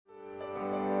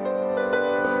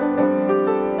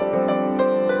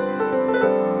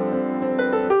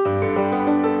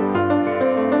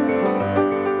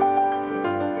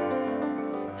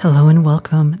Hello and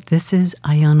welcome. This is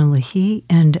Ayana Lahi,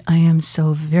 and I am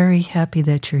so very happy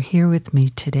that you're here with me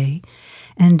today.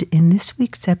 And in this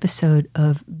week's episode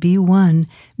of Be One,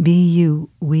 Be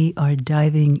You, we are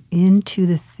diving into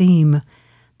the theme,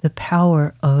 the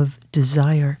power of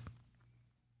desire.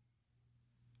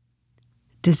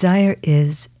 Desire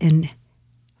is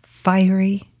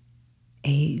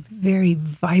a very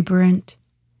vibrant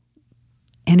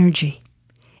energy.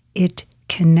 It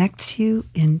connects you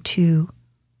into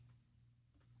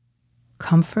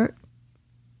comfort,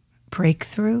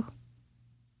 breakthrough,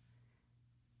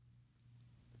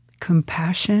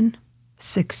 compassion,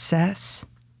 success,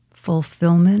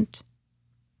 fulfillment,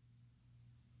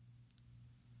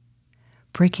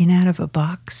 breaking out of a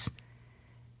box.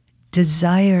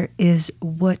 Desire is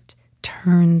what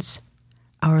turns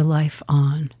our life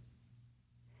on.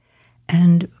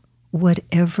 And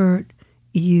whatever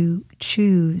you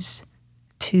choose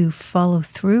to follow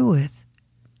through with,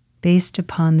 based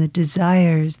upon the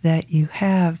desires that you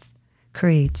have,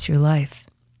 creates your life.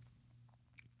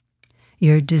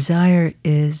 Your desire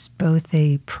is both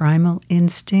a primal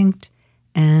instinct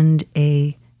and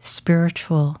a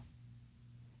spiritual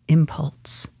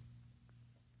impulse.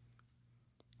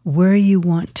 Where you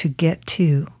want to get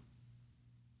to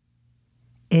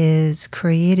is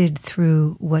created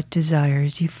through what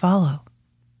desires you follow.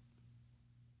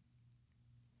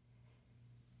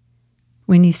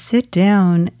 When you sit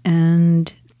down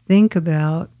and think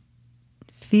about,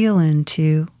 feel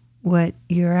into what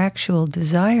your actual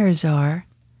desires are,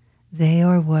 they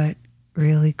are what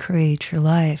really create your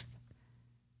life.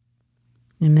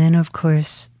 And then, of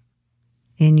course,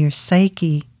 in your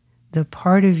psyche, the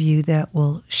part of you that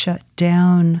will shut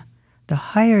down the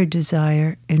higher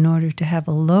desire in order to have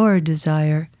a lower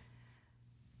desire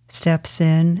steps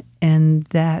in, and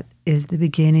that is the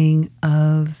beginning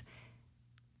of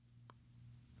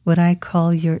what I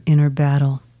call your inner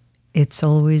battle. It's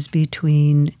always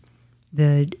between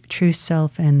the true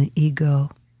self and the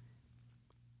ego.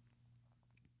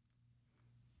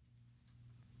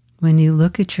 When you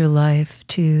look at your life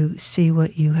to see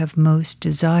what you have most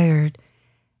desired,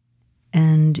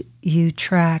 and you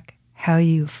track how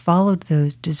you followed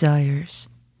those desires,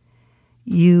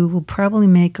 you will probably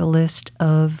make a list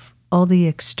of all the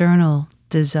external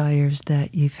desires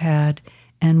that you've had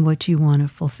and what you want to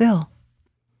fulfill.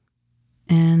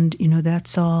 And,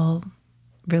 that's all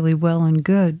really well and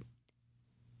good.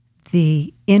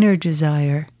 The inner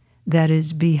desire that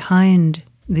is behind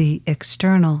the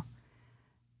external,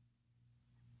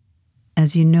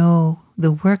 as you know,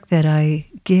 the work that I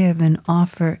give and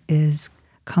offer is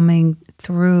coming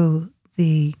through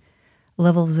the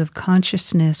levels of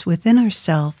consciousness within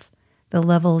ourselves, the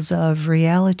levels of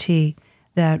reality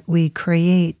that we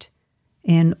create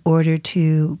in order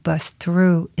to bust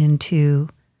through into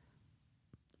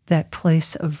that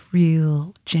place of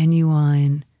real,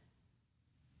 genuine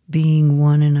being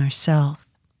one in ourself.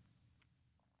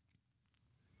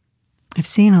 I've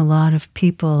seen a lot of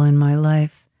people in my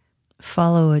life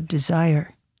follow a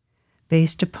desire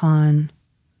based upon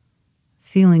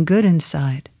feeling good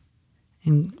inside.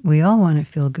 And we all want to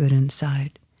feel good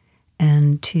inside.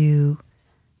 And to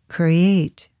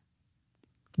create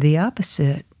the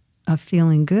opposite of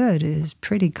feeling good is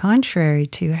pretty contrary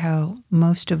to how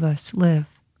most of us live.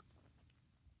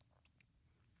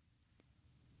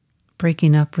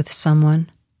 Breaking up with someone,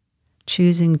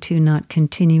 choosing to not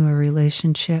continue a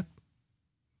relationship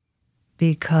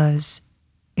because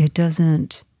it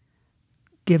doesn't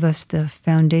give us the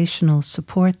foundational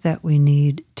support that we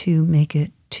need to make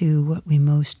it to what we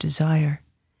most desire.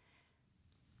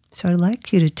 So I'd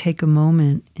like you to take a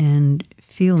moment and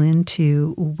feel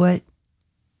into what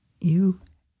you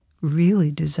really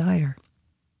desire.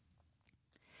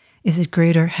 Is it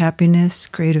greater happiness,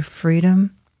 greater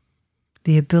freedom?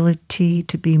 The ability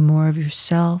to be more of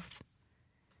yourself,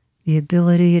 the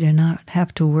ability to not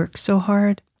have to work so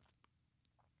hard?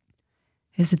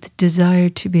 Is it the desire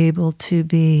to be able to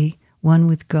be one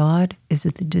with God? Is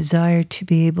it the desire to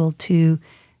be able to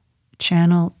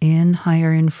channel in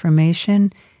higher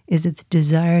information? Is it the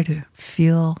desire to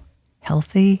feel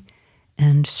healthy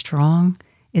and strong?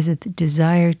 Is it the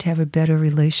desire to have a better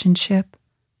relationship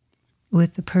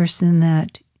with the person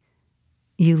that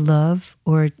you love,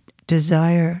 or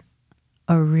desire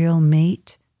a real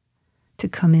mate to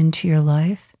come into your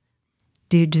life?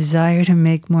 Do you desire to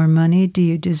make more money? Do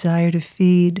you desire to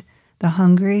feed the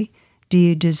hungry? Do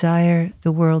you desire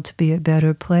the world to be a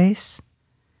better place?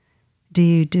 Do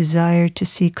you desire to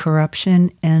see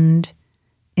corruption end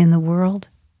in the world?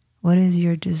 What is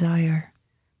your desire?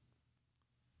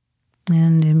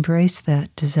 And embrace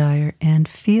that desire and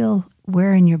feel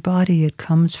where in your body it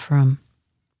comes from.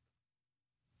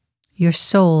 your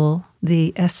soul,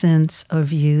 the essence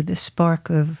of you, the spark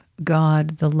of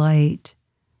God, the light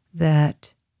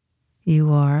that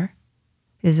you are,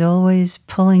 is always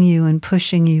pulling you and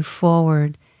pushing you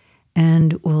forward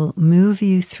and will move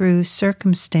you through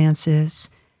circumstances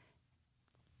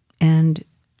and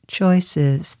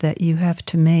choices that you have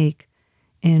to make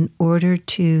in order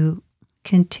to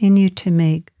continue to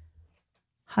make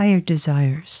higher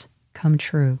desires come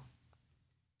true.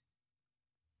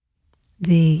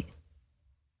 The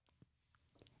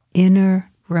inner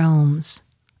realms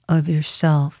of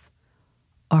yourself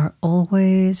are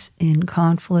always in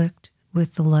conflict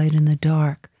with the light and the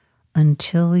dark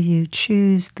until you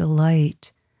choose the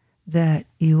light that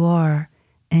you are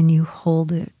and you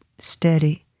hold it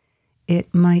steady.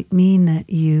 It might mean that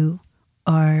you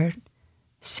are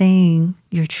saying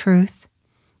your truth,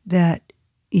 that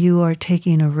you are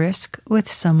taking a risk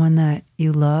with someone that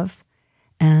you love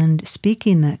and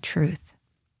speaking that truth.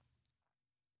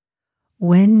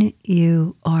 When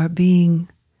you are being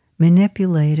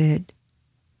manipulated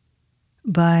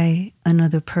by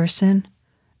another person,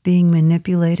 being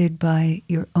manipulated by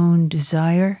your own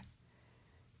desire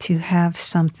to have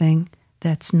something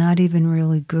that's not even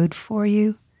really good for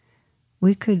you,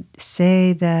 we could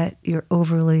say that you're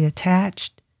overly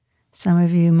attached. Some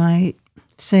of you might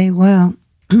say, well,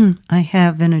 I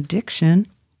have an addiction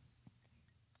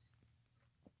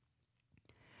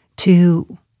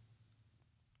to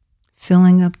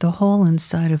filling up the hole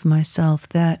inside of myself,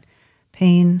 that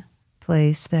pain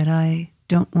place that I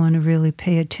don't want to really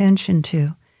pay attention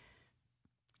to.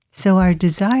 So our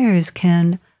desires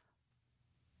can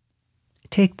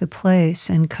take the place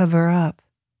and cover up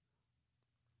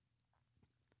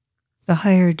the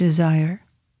higher desire.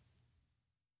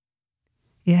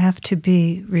 You have to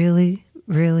be really,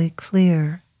 really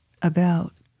clear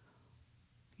about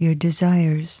your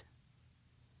desires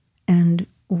and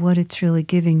what it's really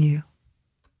giving you.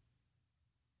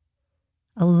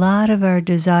 A lot of our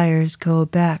desires go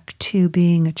back to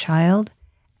being a child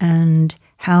and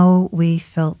how we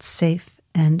felt safe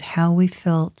and how we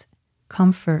felt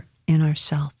comfort in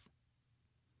ourselves.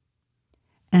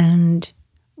 And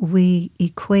we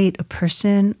equate a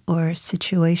person or a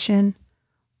situation,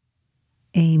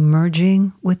 a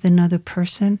merging with another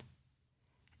person,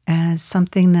 as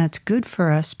something that's good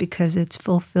for us because it's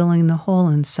fulfilling the hole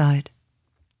inside.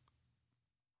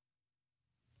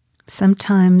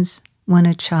 Sometimes when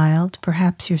a child,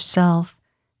 perhaps yourself,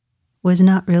 was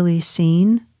not really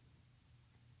seen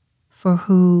for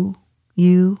who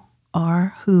you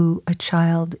are, who a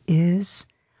child is,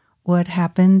 what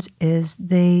happens is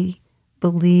they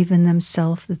believe in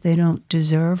themselves that they don't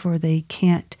deserve or they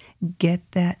can't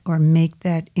get that or make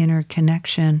that inner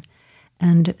connection.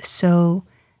 And so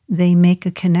they make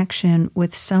a connection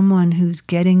with someone who's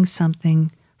getting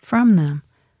something from them,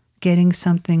 getting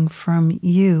something from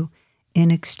you in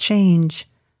exchange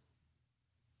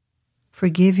for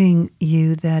giving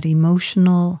you that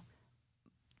emotional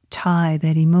tie,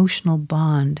 that emotional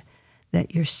bond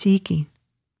that you're seeking.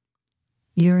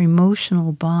 Your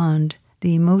emotional bond,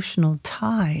 the emotional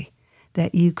tie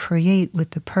that you create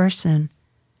with the person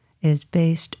is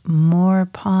based more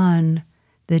upon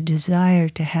the desire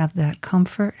to have that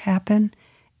comfort happen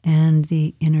and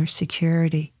the inner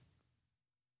security.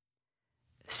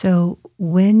 So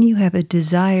when you have a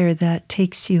desire that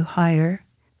takes you higher,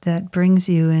 that brings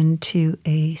you into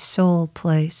a soul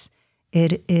place,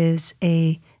 it is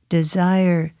a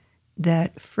desire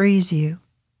that frees you.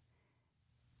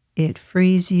 It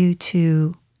frees you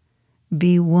to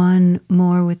be one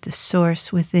more with the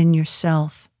source within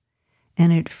yourself,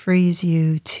 and it frees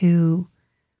you to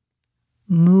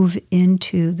move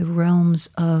into the realms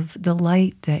of the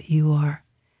light that you are.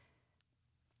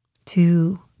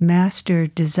 To master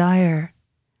desire,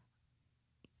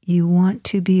 you want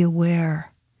to be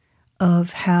aware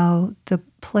of how the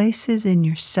places in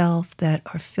yourself that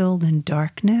are filled in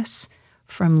darkness,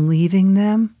 from leaving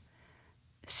them,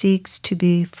 seeks to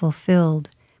be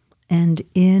fulfilled. And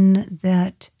in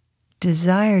that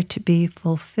desire to be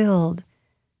fulfilled,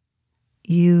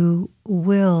 you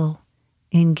will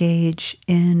engage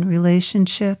in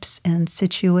relationships and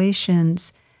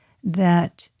situations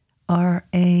that are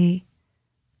a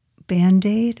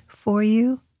Band-Aid for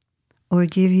you or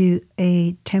give you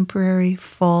a temporary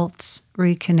false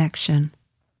reconnection.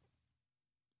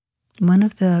 One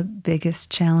of the biggest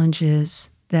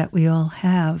challenges that we all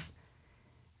have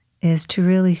is to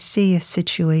really see a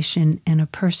situation and a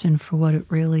person for what it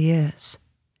really is.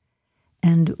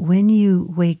 And when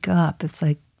you wake up, it's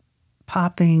like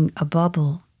popping a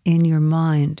bubble in your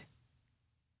mind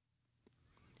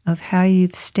of how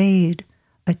you've stayed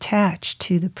attached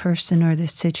to the person or the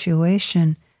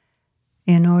situation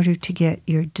in order to get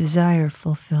your desire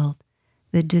fulfilled.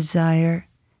 The desire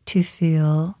to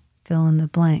fill in the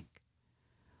blank.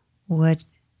 What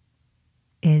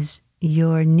is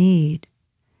your need?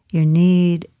 Your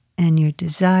need and your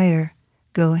desire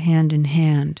go hand in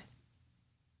hand.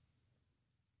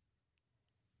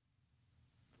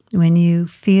 When you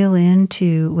feel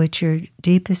into what your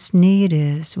deepest need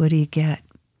is, what do you get?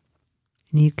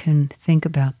 And you can think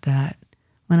about that.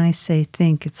 When I say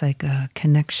think, it's like a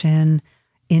connection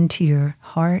into your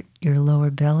heart, your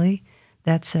lower belly.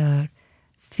 That's a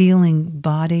feeling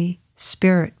body,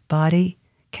 spirit body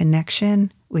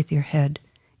connection with your head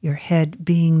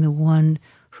being the one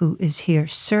who is here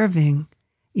serving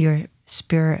your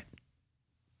spirit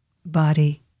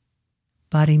body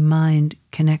mind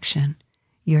connection.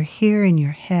 You're here in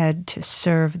your head to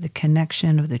serve the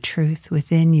connection of the truth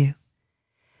within you.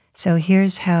 So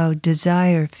here's how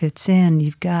desire fits in.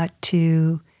 You've got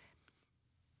to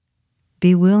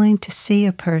be willing to see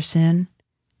a person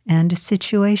and a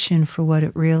situation for what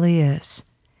it really is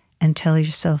and tell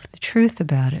yourself the truth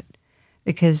about it.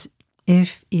 Because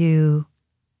if you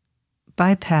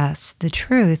bypass the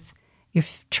truth, you're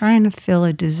trying to fill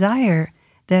a desire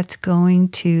that's going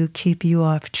to keep you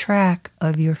off track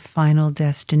of your final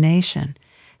destination.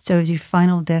 So is your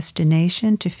final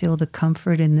destination to feel the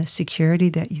comfort and the security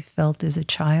that you felt as a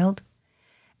child,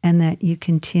 and that you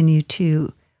continue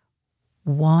to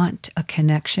want a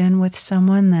connection with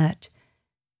someone that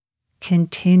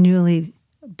continually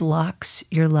blocks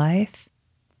your life,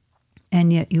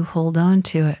 and yet you hold on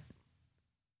to it?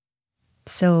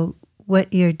 So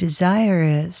what your desire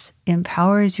is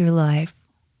empowers your life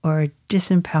or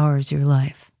disempowers your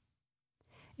life.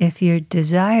 If your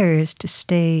desire is to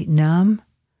stay numb,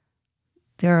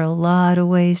 there are a lot of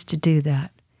ways to do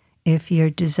that. If your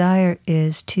desire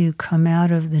is to come out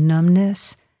of the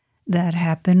numbness that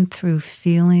happened through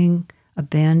feeling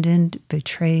abandoned,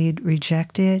 betrayed,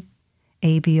 rejected,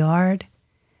 ABR'd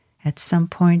at some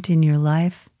point in your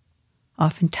life,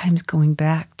 oftentimes going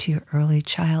back to your early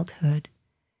childhood,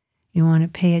 you want to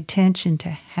pay attention to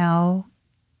how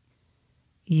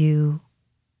you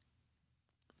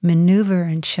maneuver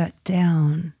and shut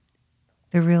down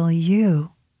the real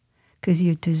you. Because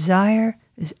your desire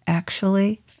is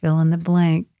actually fill in the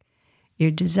blank.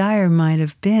 Your desire might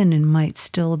have been and might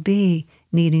still be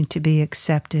needing to be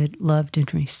accepted, loved,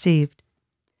 and received.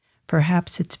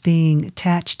 Perhaps it's being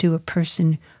attached to a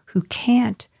person who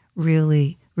can't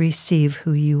really receive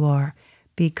who you are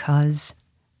because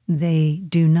they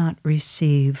do not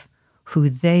receive who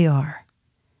they are.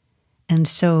 And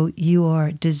so you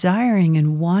are desiring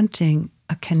and wanting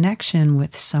a connection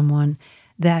with someone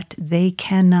that they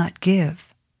cannot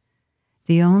give.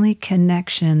 The only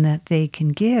connection that they can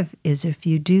give is if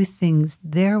you do things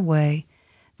their way,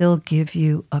 they'll give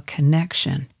you a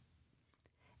connection.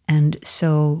 And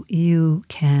so you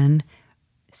can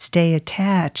stay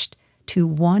attached to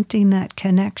wanting that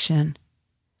connection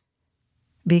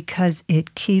because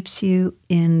it keeps you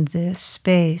in this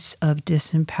space of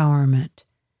disempowerment.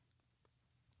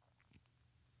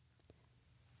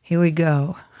 Here we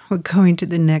go. We're going to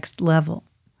the next level.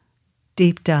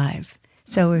 Deep dive.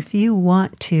 So if you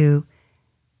want to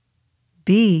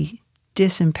be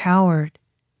disempowered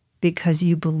because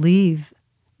you believe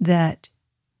that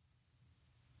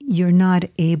you're not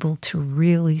able to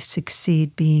really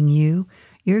succeed being you,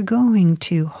 you're going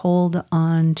to hold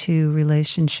on to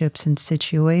relationships and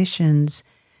situations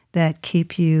that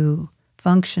keep you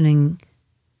functioning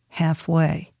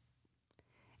halfway.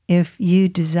 If you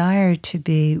desire to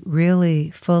be really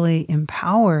fully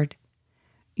empowered,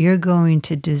 you're going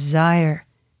to desire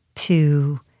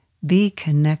to be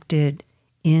connected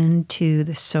into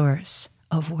the source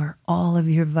of where all of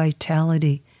your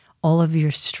vitality, all of your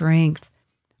strength,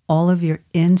 all of your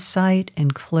insight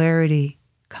and clarity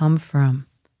come from.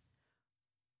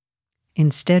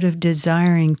 Instead of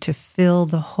desiring to fill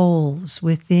the holes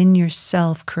within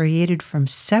yourself created from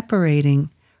separating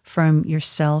from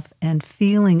yourself and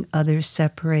feeling others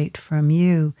separate from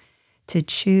you, to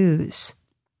choose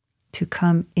to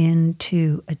come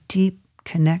into a deep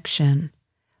connection,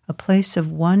 a place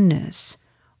of oneness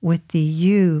with the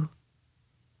you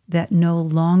that no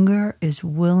longer is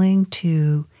willing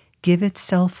to give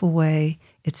itself away.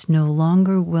 It's no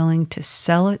longer willing to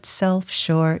sell itself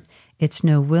short. It's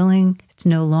no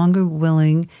longer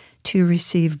willing to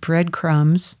receive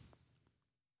breadcrumbs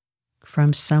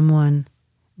from someone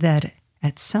that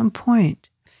at some point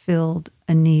filled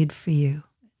a need for you.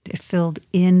 It filled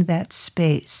in that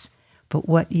space. But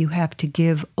what you have to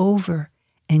give over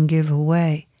and give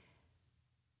away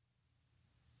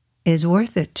is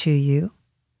worth it to you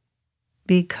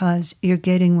because you're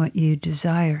getting what you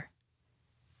desire.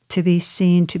 to be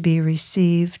seen, to be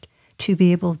received, to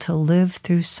be able to live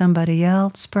through somebody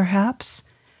else, perhaps,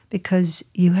 because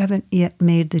you haven't yet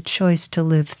made the choice to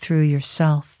live through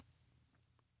yourself.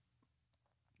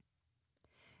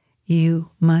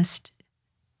 You must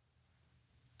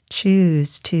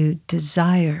choose to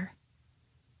desire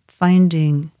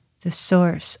finding the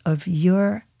source of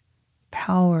your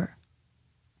power,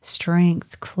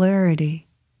 strength, clarity,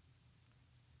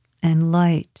 and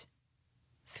light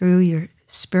through your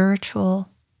spiritual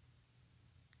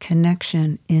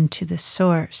connection into the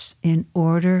source in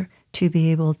order to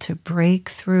be able to break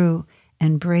through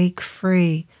and break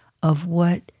free of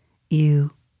what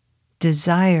you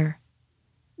desire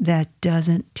that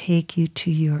doesn't take you to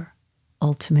your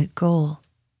ultimate goal.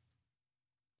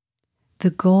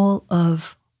 The goal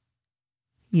of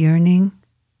yearning,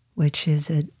 which is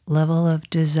a level of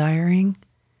desiring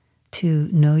to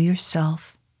know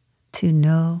yourself, to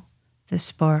know the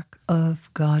spark of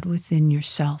God within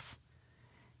yourself,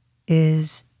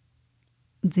 is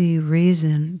the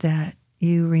reason that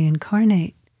you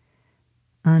reincarnate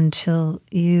until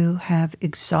you have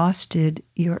exhausted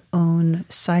your own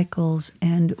cycles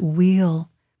and wheel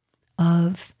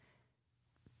of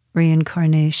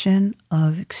reincarnation,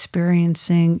 of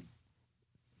experiencing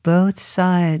both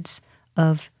sides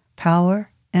of power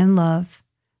and love,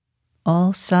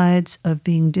 all sides of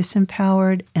being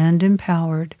disempowered and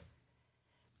empowered,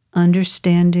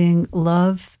 understanding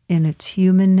love in its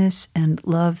humanness and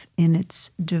love in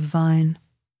its divine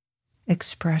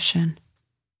expression.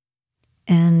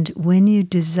 And when you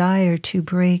desire to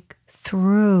break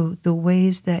through the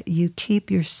ways that you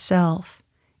keep yourself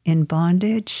in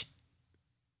bondage,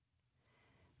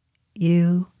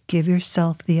 you give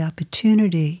yourself the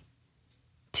opportunity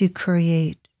to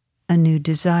create a new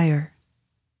desire.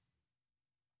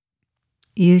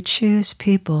 You choose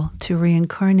people to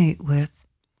reincarnate with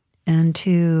and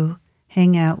to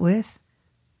hang out with,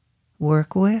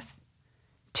 work with,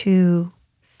 to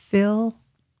fill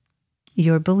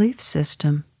your belief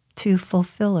system, to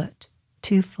fulfill it,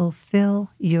 to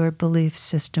fulfill your belief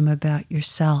system about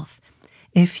yourself.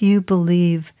 If you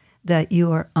believe that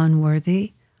you are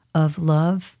unworthy of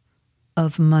love,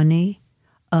 of money,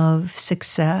 of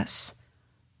success,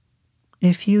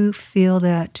 if you feel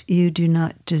that you do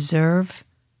not deserve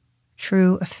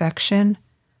true affection,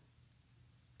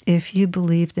 if you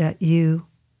believe that you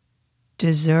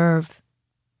deserve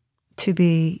to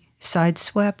be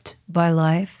sideswept by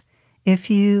life, if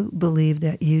you believe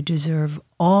that you deserve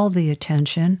all the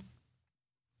attention,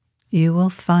 you will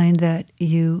find that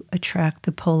you attract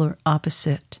the polar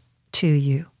opposite to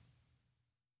you.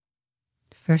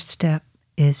 First step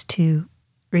is to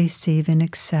receive and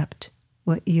accept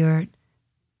what your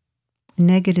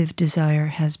negative desire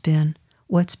has been,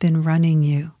 what's been running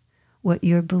you, what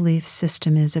your belief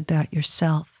system is about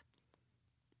yourself.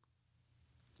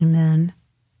 And then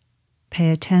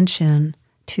pay attention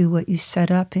to what you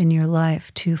set up in your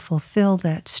life to fulfill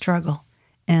that struggle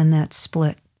and that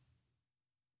split.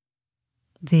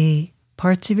 The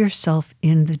parts of yourself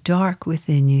in the dark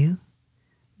within you,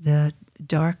 the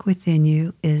dark within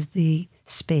you is the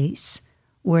space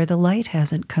where the light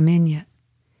hasn't come in yet.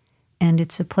 And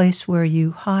it's a place where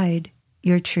you hide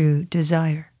your true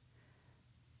desire.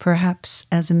 Perhaps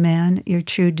as a man, your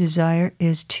true desire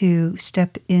is to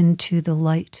step into the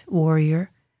light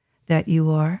warrior that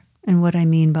you are. And what I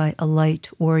mean by a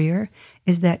light warrior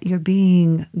is that you're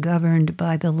being governed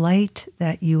by the light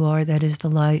that you are, that is the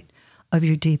light of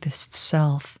your deepest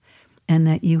self, and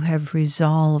that you have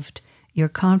resolved your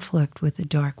conflict with the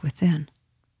dark within.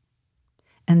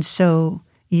 And so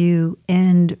you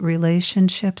end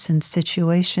relationships and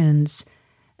situations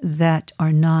that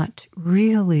are not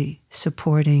really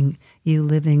supporting you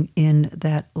living in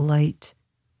that light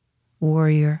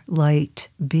warrior, light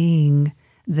being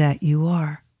that you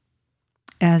are.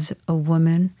 As a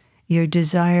woman, your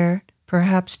desire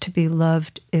perhaps to be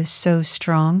loved is so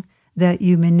strong that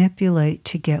you manipulate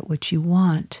to get what you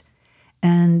want,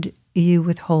 and you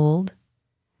withhold,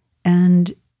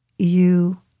 and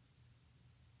you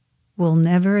will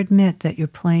never admit that you're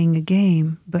playing a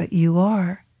game, but you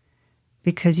are,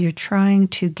 because you're trying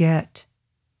to get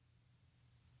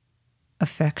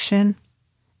affection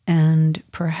and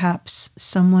perhaps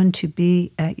someone to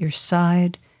be at your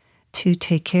side, to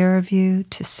take care of you,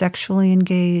 to sexually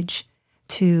engage,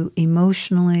 to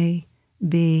emotionally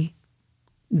be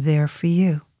there for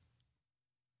you.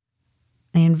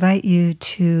 I invite you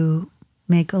to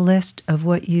make a list of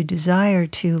what you desire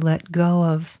to let go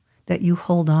of, that you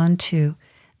hold on to,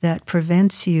 that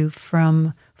prevents you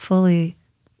from fully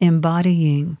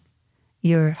embodying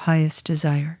your highest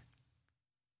desire.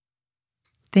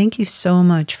 Thank you so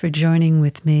much for joining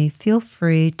with me. Feel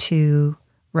free to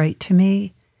write to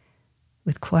me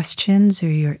with questions or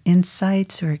your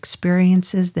insights or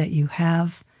experiences that you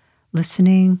have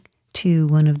listening to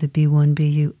one of the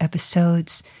B1BU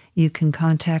episodes. You can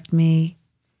contact me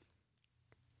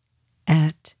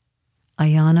at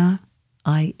Iana,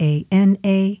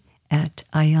 IANA, at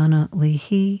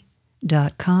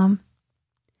IanaLeahy.com.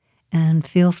 And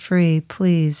feel free,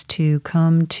 please, to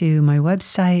come to my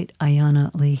website,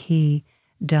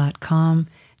 IanaLeahy.com,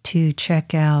 to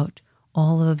check out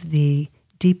all of the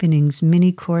Deepenings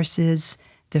mini courses,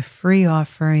 the free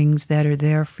offerings that are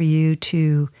there for you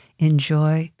to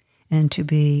enjoy and to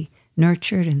be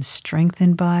nurtured and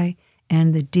strengthened by,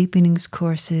 and the Deepenings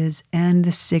courses and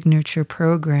the signature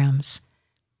programs.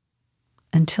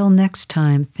 Until next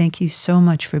time, thank you so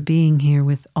much for being here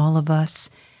with all of us,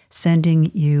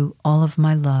 sending you all of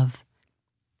my love.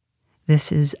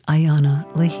 This is Iana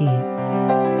Leahy.